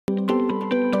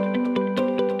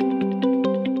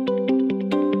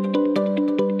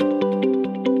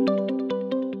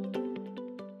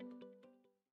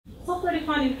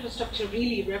infrastructure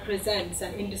really represents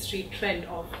an industry trend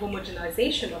of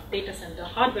homogenization of data center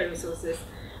hardware resources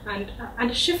and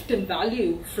a shift in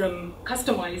value from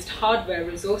customized hardware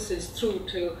resources through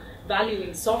to value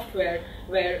in software,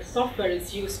 where software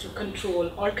is used to control,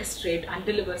 orchestrate, and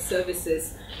deliver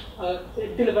services,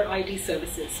 deliver IT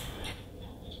services.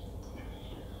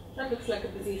 That looks like a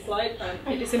busy slide.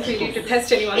 It isn't really to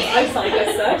test anyone's eyesight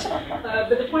as such.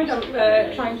 But the point I'm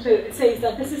trying to say is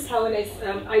that this is how an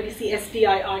IDC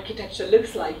SDI architecture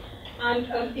looks like. And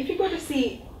if you go to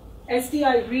see,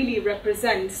 SDI really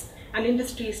represents an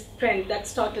industry trend that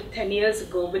started 10 years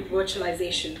ago with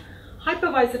virtualization.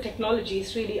 Hypervisor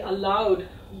technologies really allowed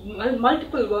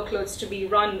multiple workloads to be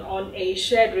run on a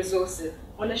shared resource,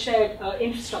 on a shared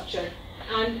infrastructure.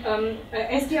 And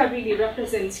SDI really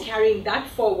represents carrying that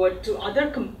forward to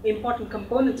other important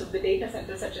components of the data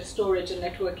center, such as storage and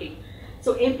networking.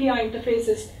 So API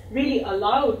interfaces really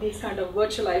allow these kind of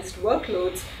virtualized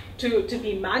workloads to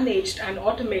be managed and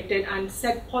automated and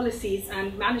set policies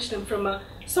and manage them from a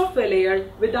software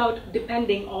layer without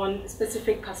depending on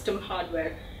specific custom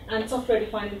hardware. And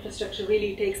software-defined infrastructure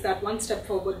really takes that one step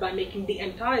forward by making the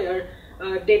entire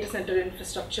data center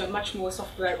infrastructure much more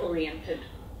software-oriented.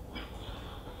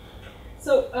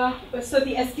 So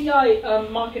the SDI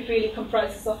market really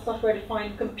comprises of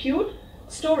software-defined compute,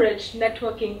 storage,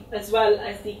 networking, as well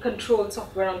as the control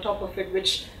software on top of it,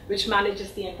 which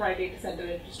manages the entire data center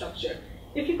infrastructure.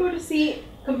 If you go to see,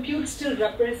 compute still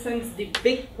represents the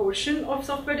big portion of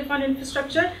software-defined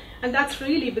infrastructure, and that's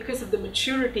really because of the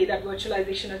maturity that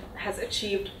virtualization has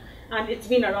achieved, and it's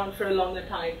been around for a longer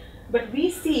time. But we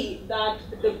see that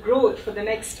the growth for the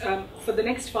next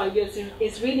 5 years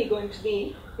is really going to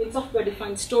be in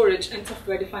software-defined storage and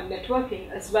software-defined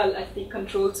networking, as well as the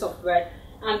control software.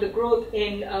 And the growth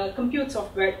in compute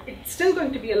software, it's still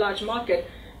going to be a large market,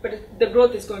 but the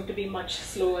growth is going to be much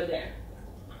slower there.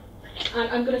 And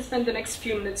I'm going to spend the next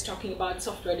few minutes talking about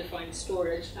software-defined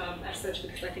storage as such,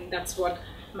 because I think that's what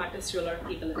matters to a lot of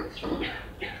people in this room.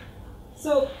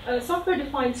 So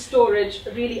software-defined storage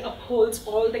really upholds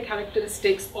all the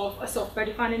characteristics of a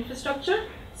software-defined infrastructure.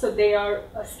 So they are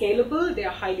scalable, they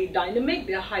are highly dynamic,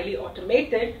 they are highly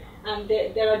automated, and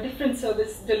there are different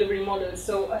service delivery models.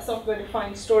 So a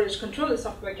software-defined storage controller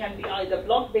software can be either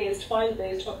block-based,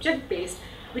 file-based, object-based,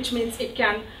 which means it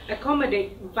can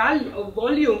accommodate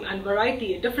volume and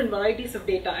variety, different varieties of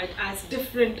data as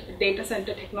different data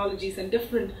center technologies and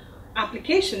different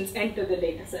applications enter the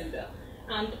data center.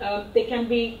 And they can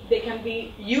be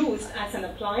used as an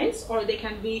appliance, or they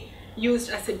can be used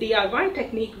as a DIY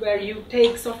technique where you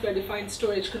take software-defined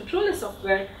storage controller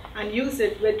software and use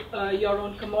it with your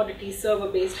own commodity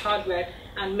server-based hardware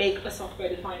and make a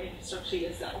software-defined infrastructure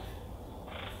yourself.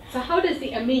 So how does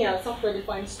the EMEA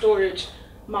software-defined storage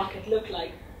market look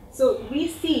like? So we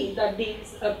see that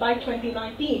by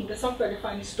 2019, the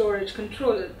software-defined storage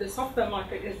controller, the software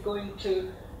market is going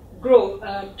to grow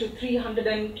to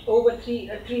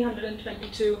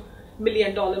 $322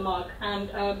 million mark,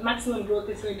 and maximum growth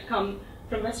is going to come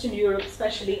from Western Europe,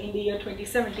 especially in the year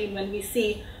 2017, when we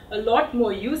see a lot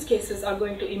more use cases are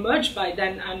going to emerge by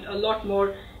then, and a lot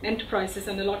more enterprises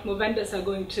and a lot more vendors are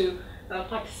going to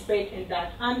participate in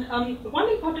that. And one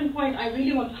important point I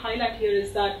really want to highlight here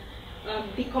is that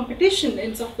the competition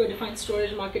in software-defined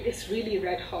storage market is really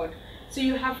red hot. So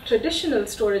you have traditional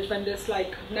storage vendors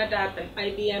like NetApp and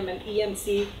IBM and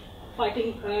EMC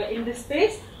fighting in this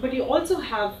space, but you also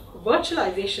have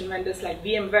virtualization vendors like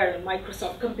VMware and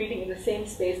Microsoft competing in the same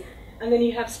space. And then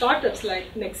you have startups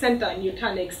like Nexenta and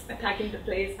Nutanix attacking the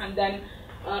place. And then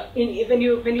when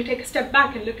you take a step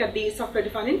back and look at the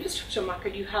software-defined infrastructure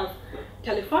market, you have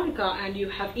Telefonica and you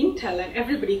have Intel and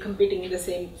everybody competing in the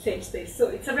same space. So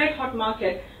it's a red hot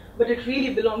market, but it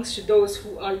really belongs to those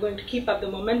who are going to keep up the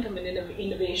momentum in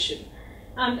innovation.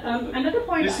 And another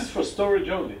point... This is for storage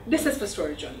only? This is for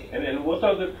storage only. And what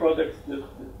are the products that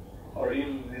are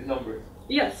in these numbers?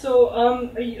 Yeah, so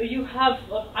you have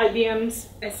IBM's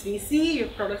SVC, you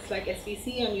have products like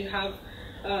SVC, and you have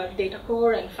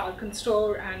DataCore and Falcon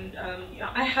Store, and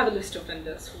I have a list of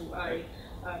vendors who are...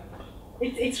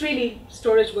 it's really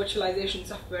storage virtualization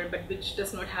software, but which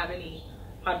does not have any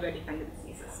hardware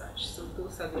dependencies as such. So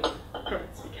those are the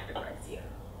products we categorize here.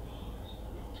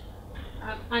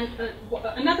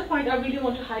 Another point I really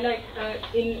want to highlight,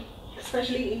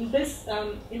 especially in this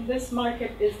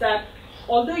market, is that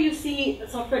although you see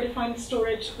software-defined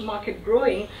storage market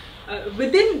growing,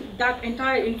 within that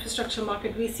entire infrastructure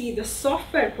market, we see the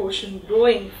software portion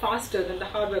growing faster than the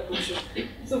hardware portion.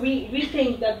 So we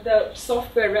think that the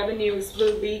software revenues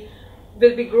will be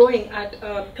growing at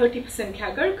 30%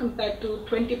 CAGR compared to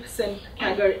 20%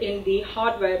 CAGR in the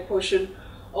hardware portion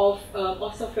of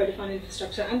software-defined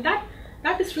infrastructure. And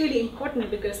that is really important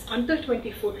because until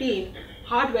 2014,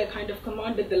 hardware kind of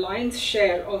commanded the lion's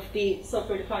share of the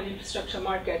software-defined infrastructure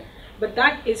market. But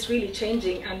that is really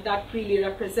changing, and that really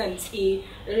represents the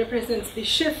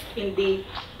shift in the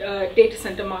data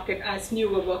center market as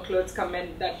newer workloads come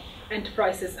in, that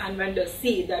enterprises and vendors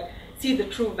see the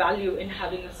true value in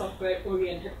having a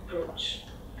software-oriented approach.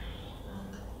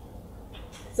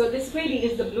 So this really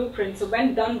is the blueprint. So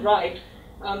when done right,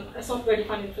 a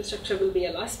software-defined infrastructure will be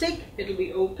elastic, it will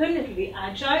be open, it will be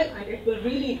agile, and it will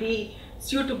really be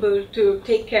suitable to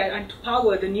take care and to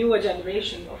power the newer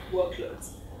generation of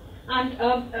workloads. And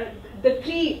the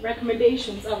three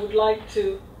recommendations I would like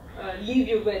to leave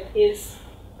you with is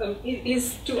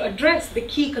to address the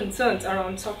key concerns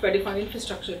around software-defined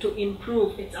infrastructure to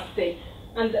improve its uptake.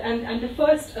 And the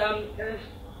first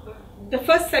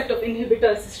set of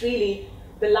inhibitors is really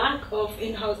the lack of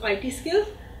in-house IT skills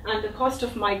and the cost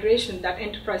of migration that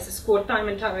enterprises quote time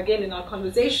and time again in our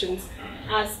conversations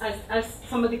as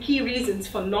some of the key reasons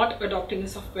for not adopting a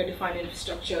software-defined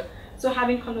infrastructure. So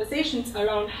having conversations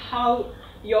around how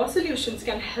your solutions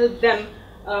can help them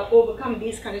overcome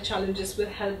these kind of challenges will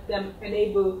help them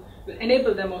enable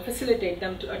them or facilitate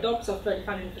them to adopt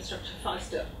software-defined infrastructure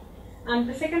faster. And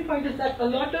the second point is that a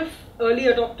lot of early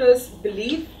adopters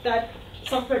believe that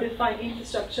software-defined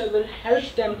infrastructure will help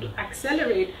them to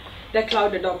accelerate their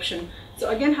cloud adoption. So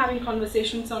again, having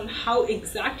conversations on how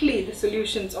exactly the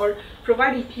solutions, or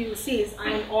providing POCs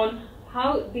and on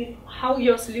how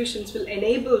your solutions will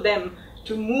enable them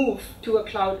to move to a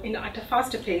cloud at a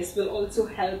faster pace will also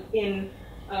help in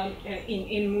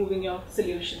moving your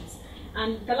solutions.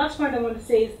 And the last point I want to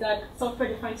say is that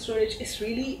software-defined storage is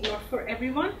really not for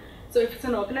everyone. So if it's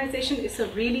an organization, it's a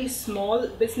really small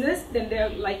business, then they're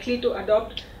likely to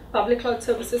adopt public cloud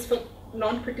services for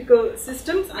non-critical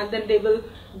systems, and then they will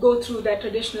go through their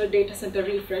traditional data center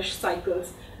refresh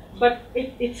cycles. But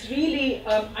it's really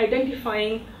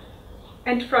identifying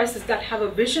enterprises that have a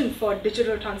vision for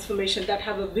digital transformation, that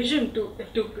have a vision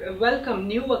to welcome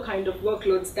newer kind of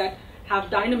workloads that have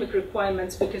dynamic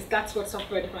requirements, because that's what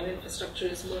software-defined infrastructure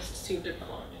is most suited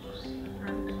for.